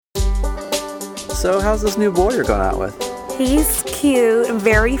So how's this new boy you're going out with? He's cute and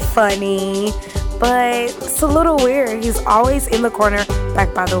very funny, but it's a little weird. He's always in the corner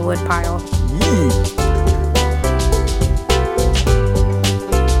back by the wood pile. Yee!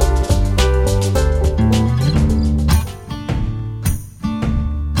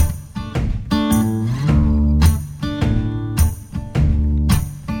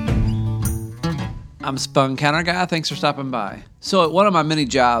 I'm Spun Counter Guy. Thanks for stopping by. So at one of my many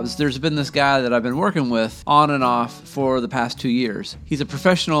jobs, there's been this guy that I've been working with on and off for the past 2 years. He's a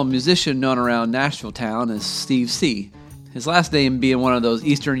professional musician known around Nashville town as Steve C. His last name being one of those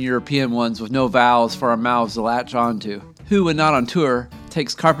Eastern European ones with no vowels for our mouths to latch onto, who, when not on tour,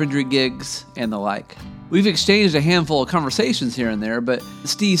 takes carpentry gigs and the like. We've exchanged a handful of conversations here and there, but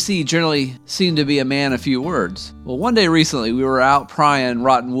Steve C. generally seemed to be a man of few words. Well, one day recently, we were out prying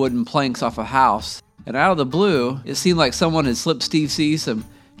rotten wooden planks off a house, and out of the blue, it seemed like someone had slipped Steve C. some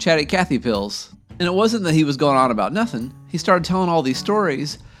Chatty Cathy pills. And it wasn't that he was going on about nothing. He started telling all these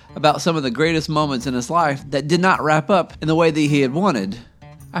stories about some of the greatest moments in his life that did not wrap up in the way that he had wanted.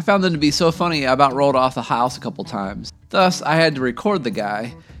 I found them to be so funny I about rolled off the house a couple times. Thus, I had to record the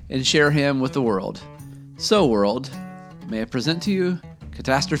guy and share him with the world. So, world, may I present to you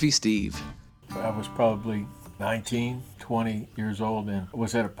Catastrophe Steve. I was probably 19, 20 years old and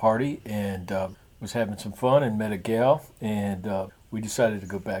was at a party and was having some fun and met a gal, and we decided to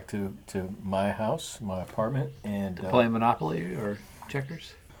go back to my house, my apartment, and Play Monopoly or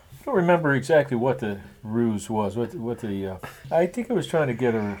checkers? I don't remember exactly what the ruse was. What the I think I was trying to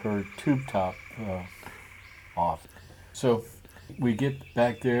get her tube top off. So we get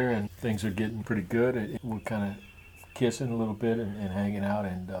back there and things are getting pretty good. We're kind of kissing a little bit and hanging out,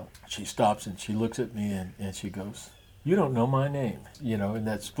 and she stops and she looks at me and she goes, "You don't know my name." You know, in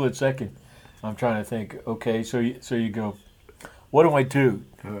that split second, I'm trying to think. Okay, so you go, what do I do?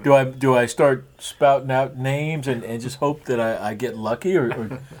 Do I start spouting out names and just hope that I get lucky,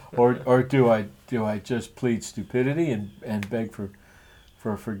 or do I just plead stupidity and beg for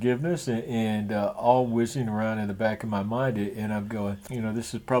forgiveness and all whizzing around in the back of my mind, and I'm going,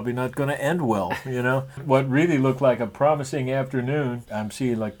 this is probably not going to end well. What really looked like a promising afternoon, I'm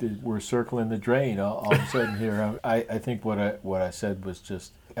seeing like we're circling the drain all of a sudden here. I think what I said was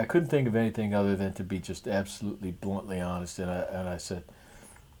just, I couldn't think of anything other than to be just absolutely bluntly honest, and I said,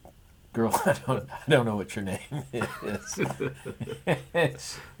 "Girl, I don't know what your name is."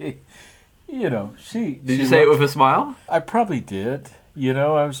 She Did you say it with a smile? I probably did.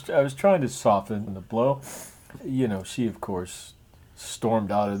 I was trying to soften the blow. She of course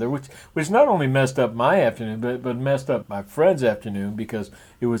stormed out of there, which not only messed up my afternoon, but messed up my friend's afternoon, because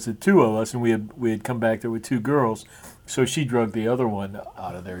it was the two of us and we had come back there with two girls. So she drugged the other one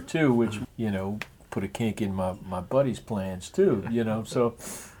out of there too, which put a kink in my buddy's plans too. So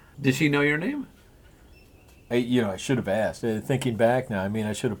did she know your name? I should have asked. Thinking back now,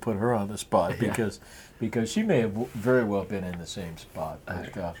 I should have put her on the spot because she may have very well been in the same spot.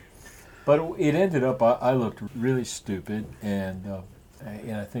 But it ended up, I looked really stupid, and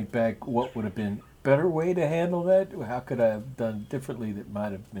I think back, what would have been a better way to handle that? How could I have done differently that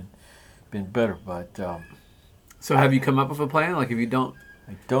might have been better? But so have you come up with a plan? Like, if you don't...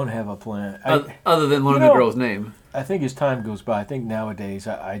 I don't have a plan. Other than learning the girl's name. I think as time goes by, I think nowadays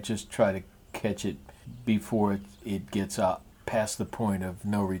I just try to catch it before it gets past the point of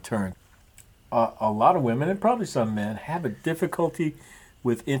no return. A lot of women, and probably some men, have a difficulty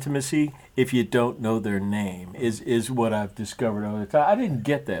with intimacy if you don't know their name, is what I've discovered over the time. I didn't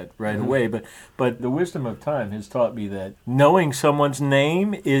get that right away, but the wisdom of time has taught me that knowing someone's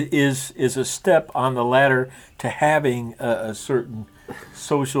name is a step on the ladder to having a certain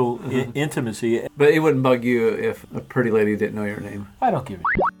social intimacy. But it wouldn't bug you if a pretty lady didn't know your name? I don't give a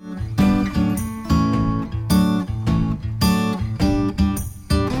shit.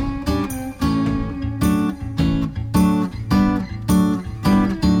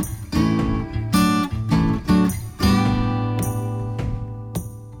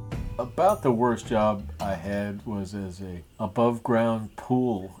 About the worst job I had was as a above-ground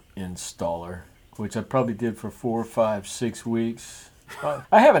pool installer, which I probably did for 4, 5, 6 weeks.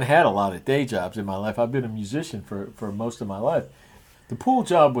 I haven't had a lot of day jobs in my life. I've been a musician for most of my life. The pool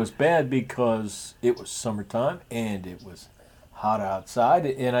job was bad because it was summertime and it was hot outside,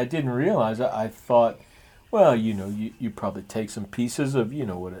 and I didn't realize it. I thought, well, you probably take some pieces of,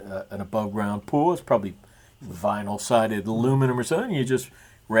 what an above-ground pool is, probably vinyl-sided aluminum or something. You just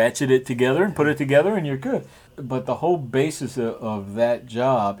ratchet it together and put it together and you're good. But the whole basis of that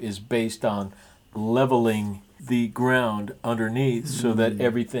job is based on leveling the ground underneath so that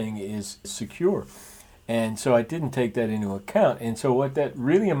everything is secure. And so I didn't take that into account. And so what that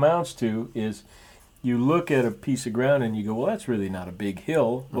really amounts to is you look at a piece of ground and you go, well, that's really not a big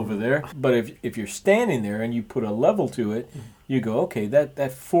hill over there. But if you're standing there and you put a level to it, you go, okay, that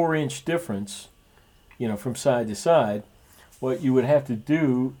 4-inch difference, from side to side, what you would have to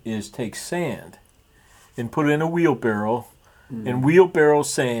do is take sand and put it in a wheelbarrow and wheelbarrow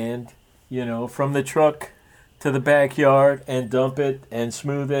sand, from the truck to the backyard and dump it and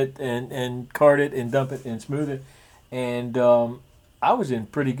smooth it and cart it and dump it and smooth it. And I was in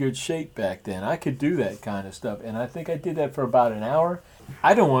pretty good shape back then. I could do that kind of stuff. And I think I did that for about an hour.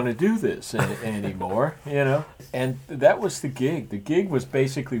 I don't want to do this anymore, And that was the gig. The gig was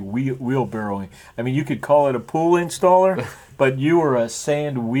basically wheelbarrowing. I mean, you could call it a pool installer, but you were a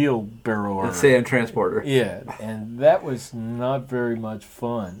sand wheelbarrower. A sand transporter. Yeah, and that was not very much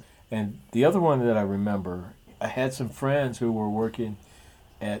fun. And the other one that I remember, I had some friends who were working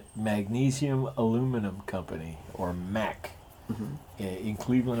at Magnesium Aluminum Company, or MAC, in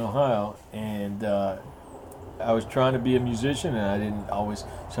Cleveland, Ohio. And I was trying to be a musician, and I didn't always.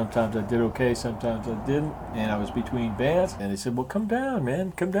 Sometimes I did okay, sometimes I didn't. And I was between bands, and they said, well, come down,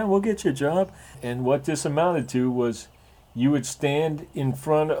 man. Come down, we'll get you a job. And what this amounted to was you would stand in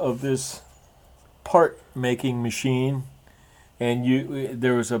front of this part-making machine, and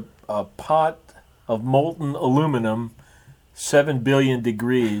there was a pot of molten aluminum, 7 billion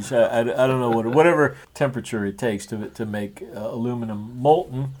degrees. I don't know whatever temperature it takes to make aluminum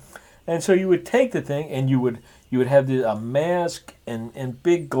molten. And so you would take the thing, and you would have a mask and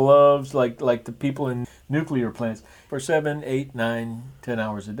big gloves like the people in nuclear plants. For 7, 8, 9, 10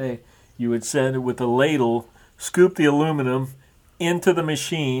 hours a day, you would send it with a ladle, scoop the aluminum into the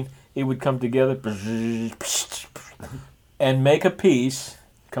machine. It would come together and make a piece,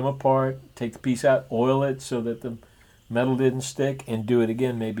 come apart, take the piece out, oil it so that the metal didn't stick, and do it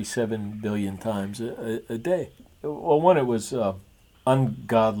again maybe 7 billion times a day. Well, one, it was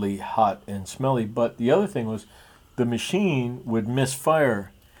ungodly hot and smelly, but the other thing was the machine would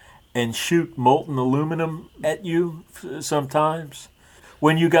misfire and shoot molten aluminum at you sometimes.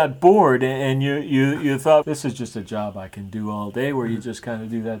 When you got bored and you thought, this is just a job I can do all day, where you just kind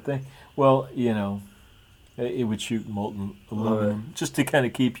of do that thing, well, it would shoot molten aluminum just to kind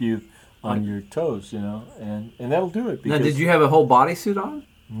of keep you on your toes, and that'll do it. Now, did you have a whole bodysuit on?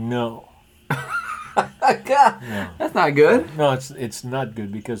 No. God, no. That's not good. No, it's not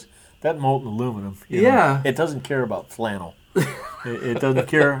good, because that molten aluminum, it doesn't care about flannel. it doesn't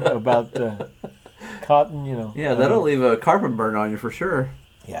care about cotton, Yeah, that'll leave a carbon burn on you for sure.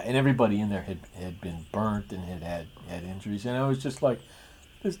 Yeah, and everybody in there had been burnt and had injuries, and I was just like,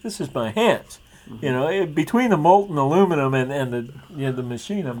 this is my hands. Between the molten aluminum and the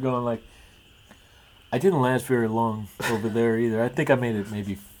machine, I'm going like, I didn't last very long over there either. I think I made it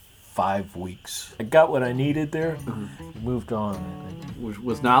maybe 5 weeks. I got what I needed there, moved on.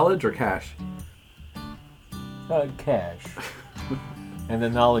 Was knowledge or cash? Cash. And the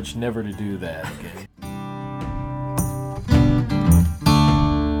knowledge never to do that again.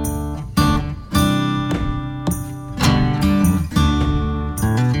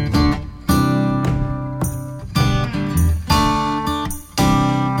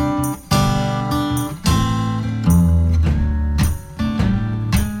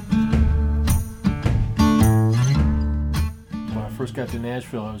 Got to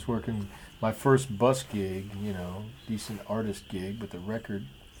Nashville, I was working my first bus gig, decent artist gig with a record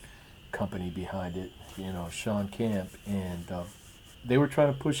company behind it, Sean Camp, and they were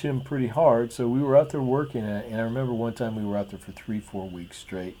trying to push him pretty hard, so we were out there working at it, and I remember one time we were out there for 3-4 weeks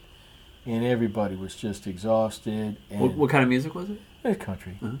straight, and everybody was just exhausted. And what kind of music was it?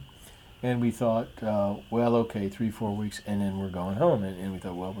 Country. And we thought, well, okay, 3-4 weeks, and then we're going home, and we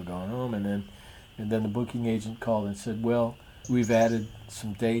thought, well, we're going home, and then the booking agent called and said, well, we've added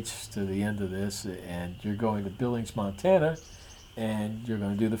some dates to the end of this, and you're going to Billings, Montana, and you're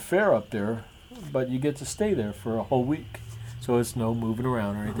going to do the fair up there, but you get to stay there for a whole week. So it's no moving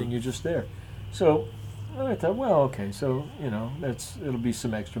around or anything, you're just there. So I thought, well, okay, so, it'll be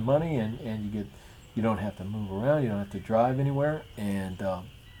some extra money, and you don't have to move around, you don't have to drive anywhere. And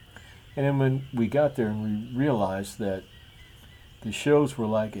then when we got there and we realized that the shows were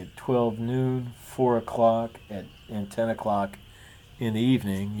like at 12 noon, 4 o'clock, and 10 o'clock in the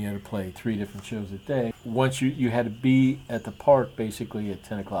evening. You had to play 3 different shows a day. Once you had to be at the park basically at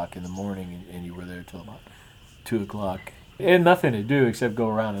 10 o'clock in the morning, and you were there till about 2 o'clock. It had nothing to do except go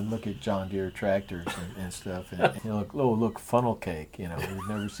around and look at John Deere tractors and stuff. And look, funnel cake, we've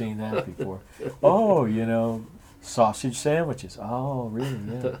never seen that before. Oh, sausage sandwiches. Oh, really,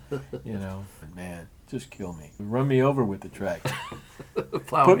 yeah. Man, just kill me. Run me over with the tractor.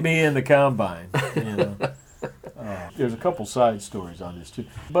 Put me in the combine, there's a couple side stories on this too.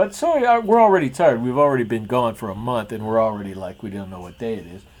 But so we're already tired. We've already been gone for a month, and we're already like we don't know what day it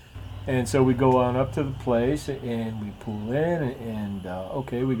is. And so we go on up to the place, and we pull in, and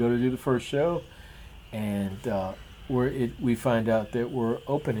okay, we go to do the first show, and we find out that we're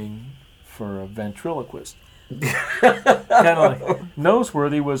opening for a ventriloquist. Kind of like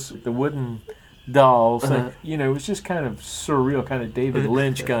Noseworthy was the wooden dolls, and, it was just kind of surreal, kind of David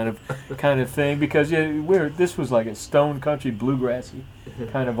Lynch kind of thing, because this was like a stone country bluegrassy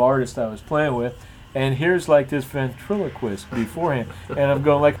kind of artist I was playing with, and here's like this ventriloquist beforehand, and I'm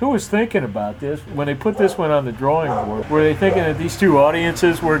going like, who was thinking about this when they put this one on the drawing board? Were they thinking that these two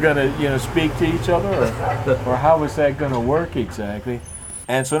audiences were going to speak to each other, or how was that going to work exactly?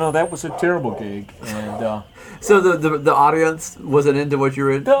 And so no, that was a terrible gig, and so the audience wasn't into what you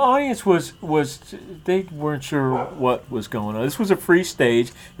were in? The audience was they weren't sure what was going on. This was a free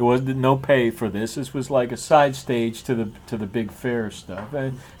stage. It wasn't no pay for this. This was like a side stage to the big fair stuff,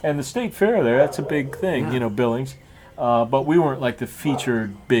 and the state fair there. That's a big thing, Billings. But we weren't like the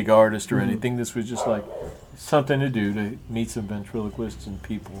featured big artist or anything. This was just like something to do to meet some ventriloquists and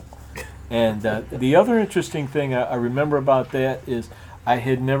people. And the other interesting thing I remember about that is I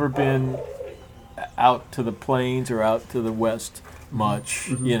had never been out to the plains or out to the west much,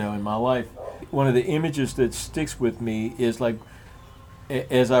 in my life. One of the images that sticks with me is like,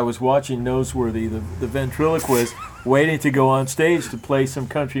 as I was watching Noseworthy, the ventriloquist, waiting to go on stage to play some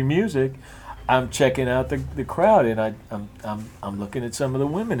country music, I'm checking out the crowd, and I'm looking at some of the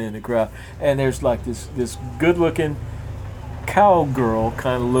women in the crowd, and there's like this good-looking cowgirl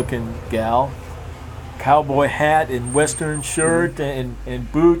kind of looking gal, cowboy hat and western shirt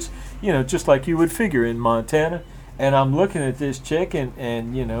and boots, just like you would figure in Montana. And I'm looking at this chick,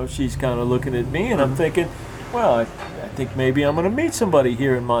 and she's kind of looking at me, and I'm thinking, well, I think maybe I'm going to meet somebody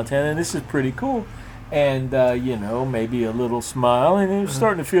here in Montana, and this is pretty cool. And maybe a little smile, and it was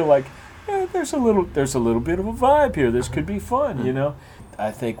starting to feel like there's a little bit of a vibe here. This could be fun, I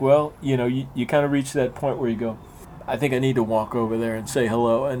think, well, you kind of reach that point where you go, I think I need to walk over there and say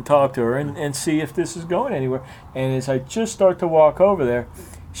hello and talk to her and see if this is going anywhere. And as I just start to walk over there,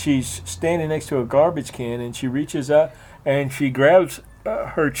 she's standing next to a garbage can, and she reaches out and she grabs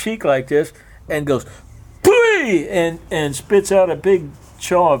her cheek like this and goes, "Pooey!" and spits out a big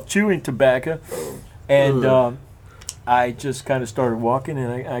chaw of chewing tobacco. And I just kind of started walking,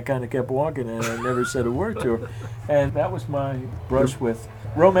 and I kind of kept walking, and I never said a word to her. And that was my brush with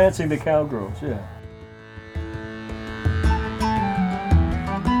romancing the cowgirls, yeah.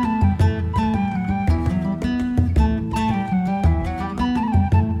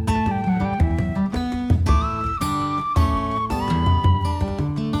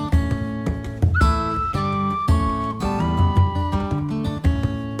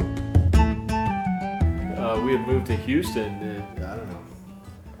 We had moved to Houston in,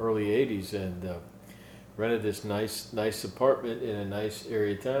 early 80s, and rented this nice apartment in a nice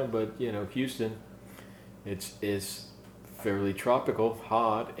area of town. But, Houston, it's fairly tropical,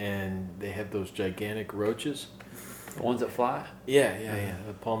 hot, and they have those gigantic roaches. The ones that fly? Yeah,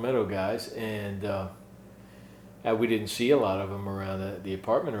 the palmetto guys. And we didn't see a lot of them around the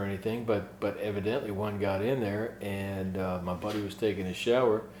apartment or anything, but evidently one got in there, and my buddy was taking a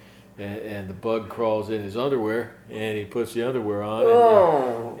shower, and the bug crawls in his underwear, and he puts the underwear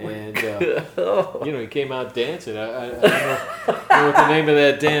on, and he came out dancing. I don't know what the name of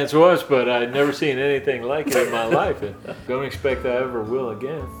that dance was, but I'd never seen anything like it in my life, and don't expect I ever will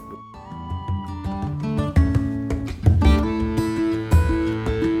again.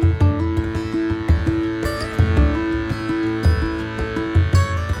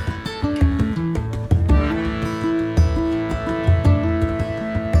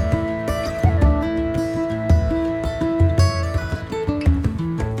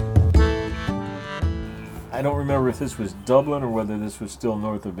 I don't remember if this was Dublin or whether this was still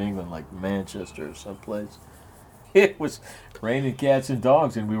north of England, like Manchester or someplace. It was raining cats and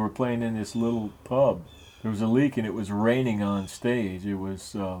dogs, and we were playing in this little pub. There was a leak, and it was raining on stage. It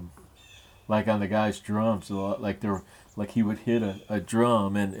was like on the guy's drums, like he would hit a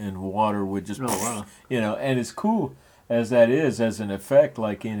drum, and water would just, and as cool as that is as an effect,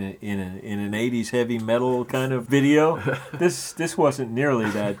 like in an 80s heavy metal kind of video, this wasn't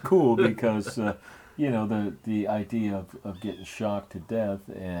nearly that cool because. The idea of getting shocked to death,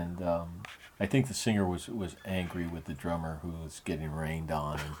 and I think the singer was angry with the drummer who was getting rained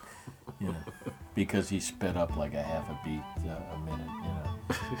on, and, because he sped up like a half a beat a minute,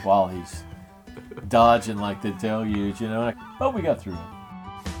 while he's dodging like the deluge, But we got through it.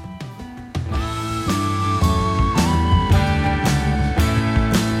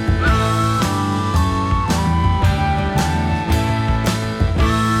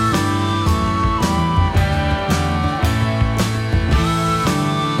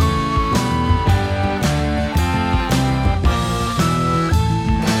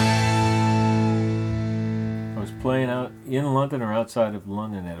 London or outside of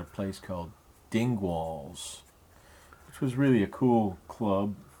London at a place called Dingwalls, which was really a cool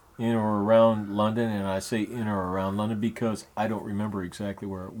club in or around London. And I say in or around London because I don't remember exactly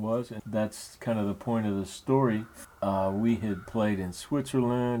where it was. And that's kind of the point of the story. We had played in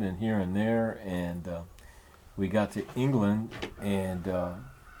Switzerland and here and there, and we got to England, and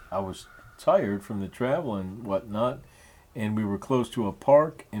I was tired from the travel and whatnot, and we were close to a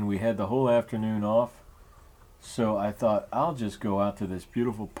park, and we had the whole afternoon off. So I thought, I'll just go out to this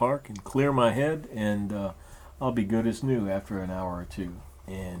beautiful park and clear my head, and I'll be good as new after an hour or two.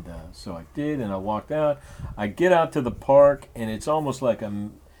 And so I did, and I walked out. I get out to the park, and it's almost like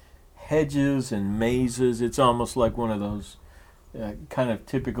hedges and mazes. It's almost like one of those kind of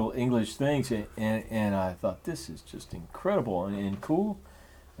typical English things. And I thought, this is just incredible and cool.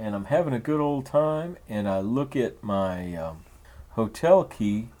 And I'm having a good old time. And I look at my hotel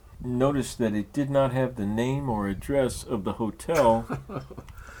key, noticed that it did not have the name or address of the hotel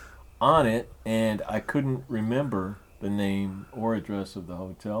on it, and I couldn't remember the name or address of the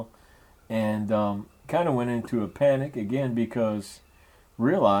hotel, and kind of went into a panic again because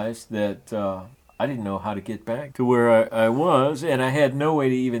realized that I didn't know how to get back to where I was, and I had no way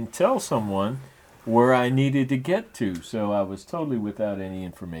to even tell someone where I needed to get to, so I was totally without any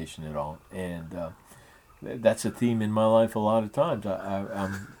information at all. And that's a theme in my life a lot of times.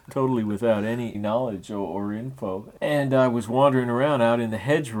 I'm totally without any knowledge or info. And I was wandering around out in the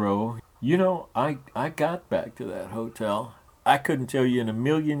hedgerow. You know, I got back to that hotel. I couldn't tell you in a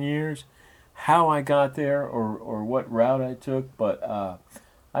million years how I got there or what route I took, but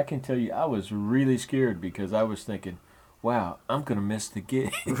I can tell you I was really scared because I was thinking, wow, I'm going to miss the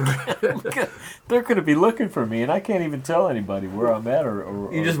gig. They're going to be looking for me, and I can't even tell anybody where I'm at.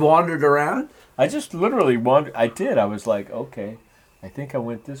 Or You just wandered around? I just literally wandered. I did. I was like, okay, I think I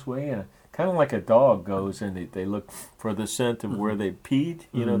went this way. And kind of like a dog goes and they look for the scent of where they peed.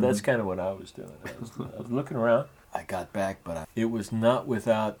 You know, that's kind of what I was doing. I was looking around. I got back, but it was not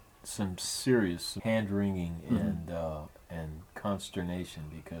without some serious hand-wringing and consternation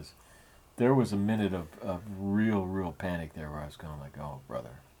because there was a minute of real panic there where I was going like, oh,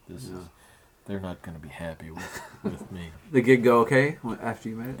 brother, they're not going to be happy with me. The gig go okay after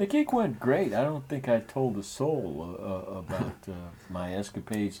you made it? The gig went great. I don't think I told a soul about my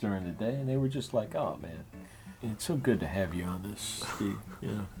escapades during the day, and they were just like, oh, man, it's so good to have you on this, Steve.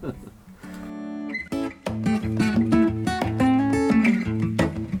 Yeah.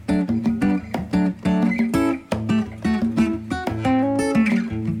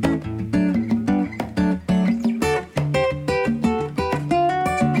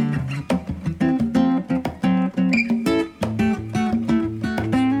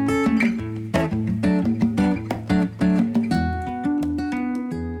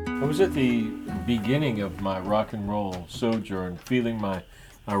 At the beginning of my rock and roll sojourn, feeling my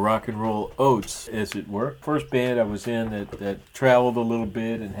rock and roll oats, as it were. First band I was in that traveled a little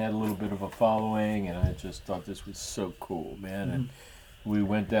bit and had a little bit of a following, and I just thought this was so cool, man. And we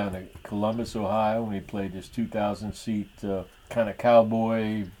went down to Columbus, Ohio, and we played this 2,000-seat kind of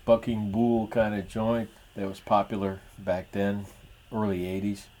cowboy, bucking bull kind of joint that was popular back then, early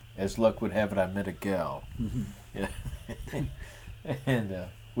 80s. As luck would have it, I met a gal. Yeah. And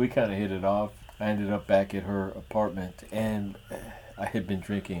we kind of hit it off. I ended up back at her apartment, and I had been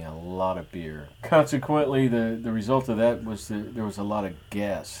drinking a lot of beer. Consequently, the result of that was that there was a lot of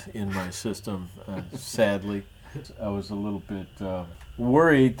gas in my system, sadly. I was a little bit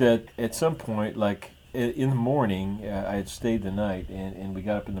worried that at some point, like in the morning, I had stayed the night, and we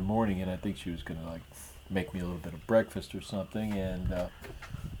got up in the morning, and I think she was going to like make me a little bit of breakfast or something, and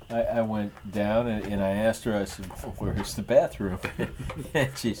I went down and I asked her, I said, well, where's the bathroom?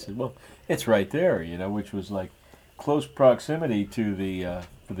 And she said, well, it's right there, you know, which was like close proximity to the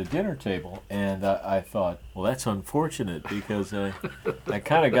dinner table. And I thought, well, that's unfortunate because I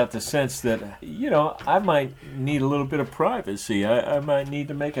kind of got the sense that, you know, I might need a little bit of privacy. I might need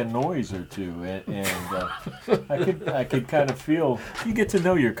to make a noise or two. And I could kind of feel, you get to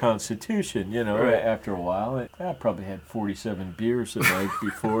know your constitution, you know, right. After a while. I probably had 47 beers the night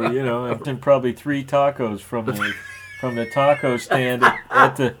before, you know, and probably 3 tacos from the taco stand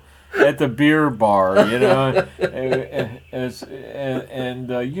at the beer bar, you know, and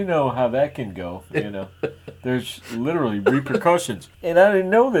you know how that can go, you know. There's literally repercussions. And I didn't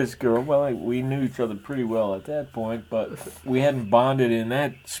know this girl. Well, we knew each other pretty well at that point, but we hadn't bonded in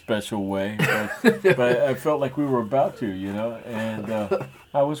that special way. But I felt like we were about to, you know. And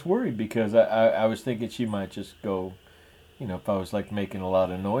I was worried because I was thinking she might just go, you know, if I was like making a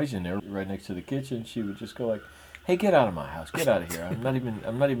lot of noise in there right next to the kitchen, she would just go like, hey, get out of my house. Get out of here. I'm not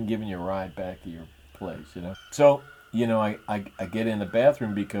even giving you a ride back to your place, you know. So I get in the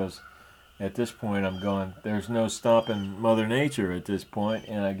bathroom because at this point I'm going, there's no stopping Mother Nature at this point,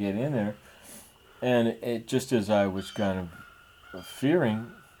 and I get in there, and it just as I was kind of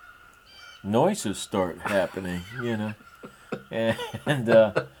fearing, noises start happening, and I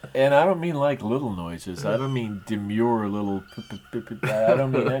don't mean like little noises. I don't mean demure little. I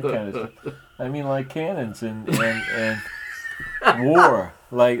don't mean that kind of stuff. I mean like cannons and war,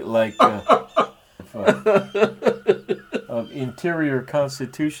 like interior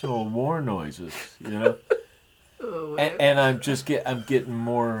constitutional war noises, and I'm getting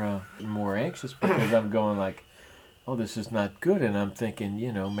more anxious because I'm going like, oh, this is not good, and I'm thinking,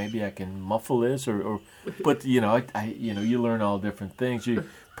 maybe I can muffle this, but you learn all different things. You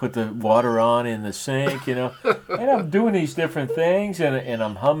put the water on in the sink, and I'm doing these different things, and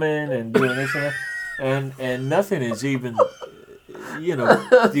I'm humming and doing this and nothing is even,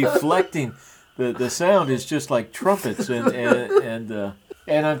 deflecting. The sound is just like trumpets, and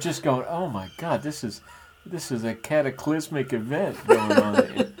I'm just going, oh my God, this is a cataclysmic event going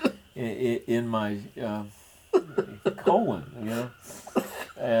on in my colon,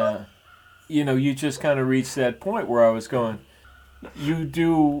 you just kind of reach that point where I was going, you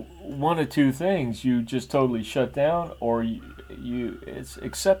do one of two things: you just totally shut down, or it's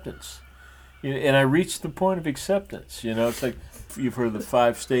acceptance. And I reached the point of acceptance. It's like you've heard the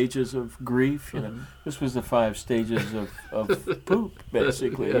 5 stages of grief. This was the 5 stages of poop,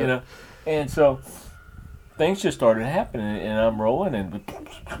 basically. Yeah. And so things just started happening, and I'm rolling, and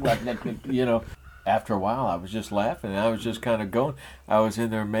after a while, I was just laughing, and I was just kind of going. I was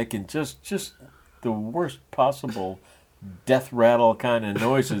in there making just the worst possible death rattle kind of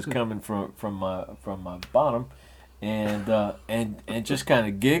noises coming from my bottom. And just kind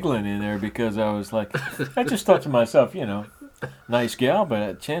of giggling in there because I was like, I just thought to myself, nice gal,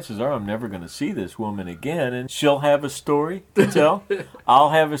 but chances are I'm never going to see this woman again, and she'll have a story to tell.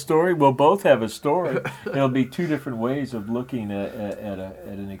 I'll have a story. We'll both have a story. It'll be 2 different ways of looking at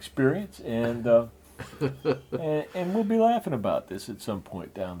an experience, and we'll be laughing about this at some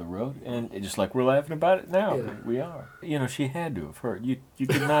point down the road, and just like we're laughing about it now, we are. She had to have heard. You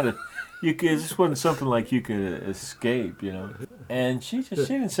could not have. This wasn't something like you could escape, And she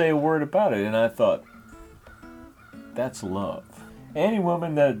didn't say a word about it, and I thought, that's love. Any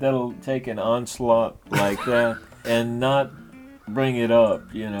woman that'll take an onslaught like that and not bring it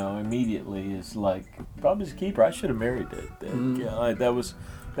up, immediately is like, probably a keeper. I should have married that guy. That was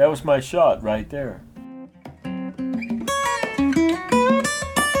my shot right there.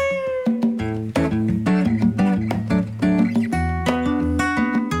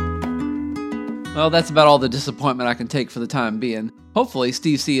 Well, that's about all the disappointment I can take for the time being. Hopefully,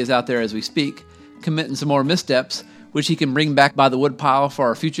 Steve C is out there as we speak, committing some more missteps, which he can bring back by the woodpile for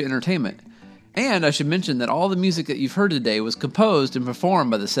our future entertainment. And I should mention that all the music that you've heard today was composed and performed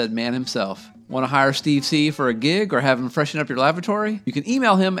by the said man himself. Want to hire Steve C for a gig or have him freshen up your lavatory? You can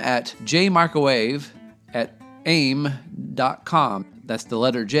email him at jmicrowave@aim.com. That's the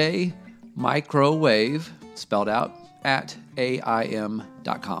letter J, microwave, spelled out, at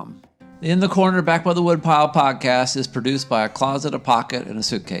AIM.com. The In the Corner Back by the Woodpile podcast is produced by a closet, a pocket, and a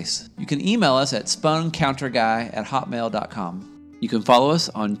suitcase. You can email us at spuncounterguy@hotmail.com. You can follow us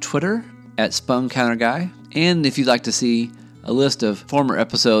on Twitter at spuncounterguy. And if you'd like to see a list of former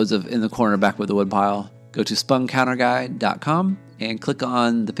episodes of In the Corner Back by the Woodpile, go to spuncounterguy.com and click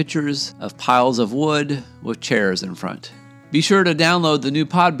on the pictures of piles of wood with chairs in front. Be sure to download the new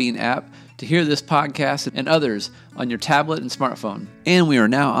Podbean app to hear this podcast and others on your tablet and smartphone. And we are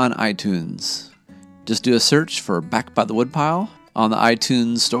now on iTunes. Just do a search for Back by the Woodpile on the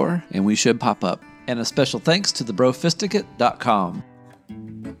iTunes store, and we should pop up. And a special thanks to thebrofisticate.com.